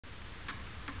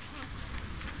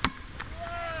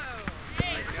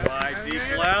right, deep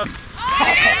left.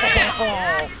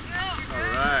 Oh. All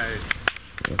right.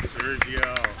 Sergio.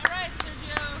 All right,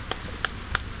 Sergio.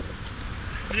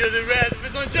 You're the red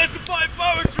with unjustified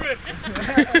power trip.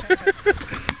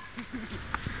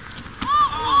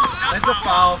 That's a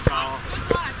foul. Foul.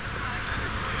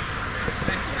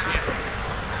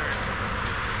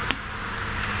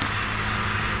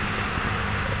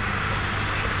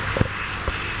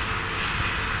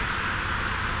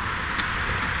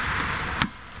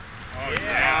 Oh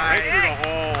yeah, right through the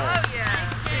hole. Oh yeah.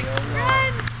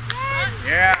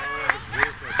 Yeah.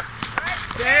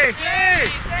 Stay.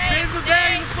 Save the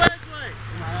bag in the flashlight.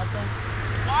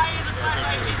 Why in the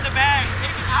flashlight in the bag?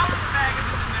 Take it out of the bag if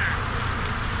it's in there.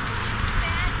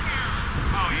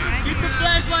 Oh, yeah. Keep the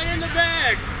flashlight in the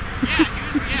bag.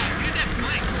 Use that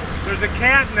plank. There's a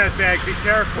cat in that bag. Be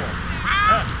careful.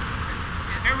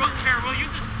 Here, we'll use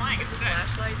this plank instead.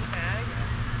 Flashlight in the bag.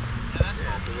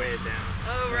 Yeah, to weigh it down.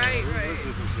 Oh right. This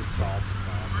isn't just salt. I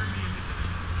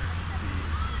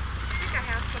think I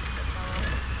have something that falls.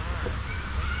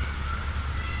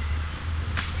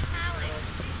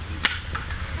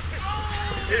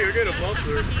 Hey, you're getting a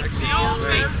bumper. The old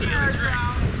face the other trick. I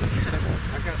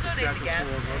got the Donate the gas.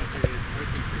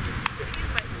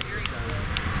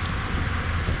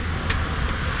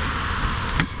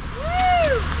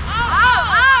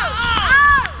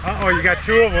 Uh-oh, you got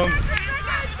two of them.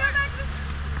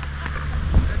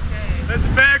 That's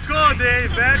a bad call, Dave.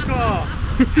 Bad call.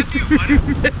 That's you, buddy.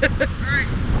 Alright.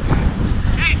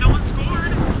 Hey, no one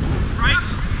scored. Right?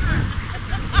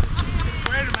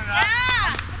 Wait a minute.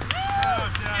 Yeah,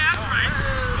 that's right.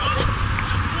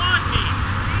 Just one me.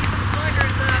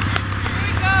 Sluggers up. Here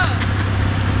we go.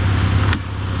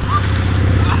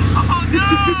 Oh, no!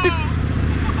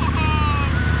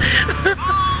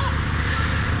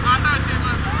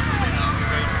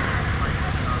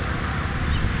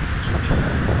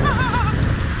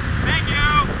 Thank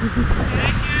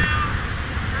you.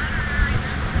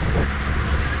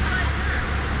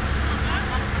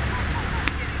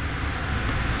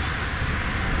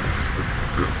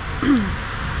 I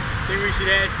think we should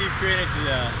add Steve Granite to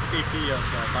the safety of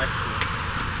bicycle.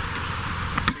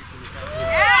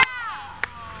 Yeah.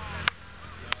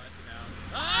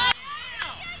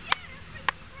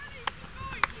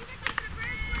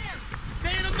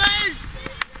 Stay in the base!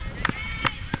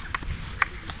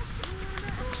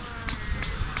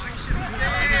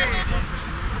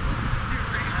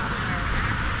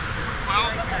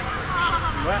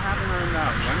 What happened on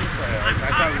that one play? I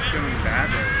thought he was doing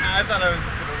badly. I thought I was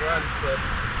going to run, but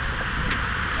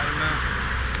I don't know.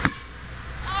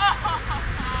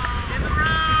 In the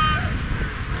road.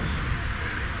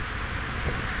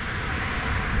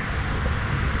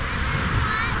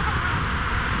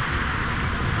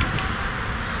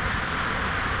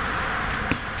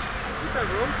 What's that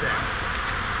road there?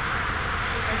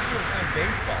 I think it was kind of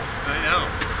baseball. I know.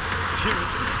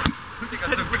 I think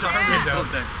I took the car window. Was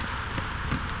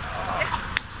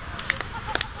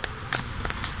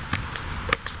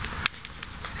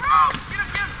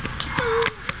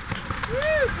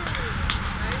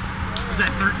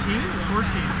that 13 or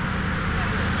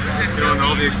 14? Feeling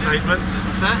all the excitement?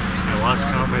 What's that? I lost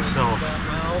count myself.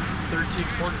 12, 13,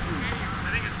 14. I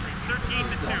think it's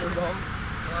 13 to 2.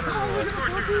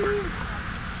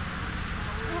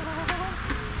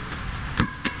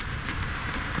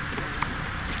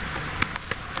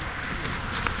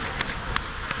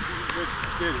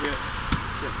 Good hit.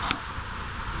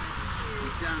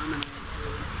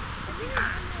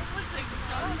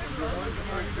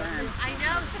 I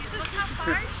know. Look how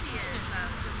far she is.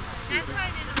 That's why I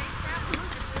didn't make that one.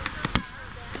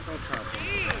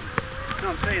 No,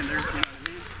 I'm saying there's, you know what I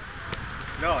mean?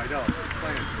 No, I don't. I'm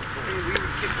playing. I mean, we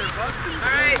would kick their butts and... All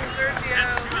right,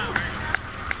 Sergio.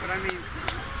 But I mean...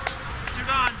 You're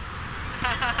gone.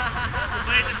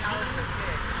 Play this home.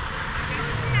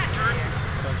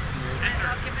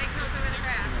 Okay, make those over the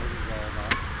grass.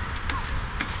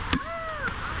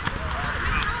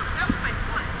 That was my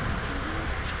foot.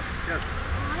 Yes.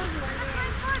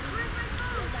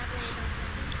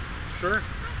 Sure.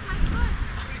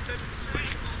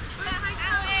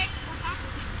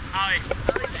 Alex. Alex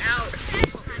out.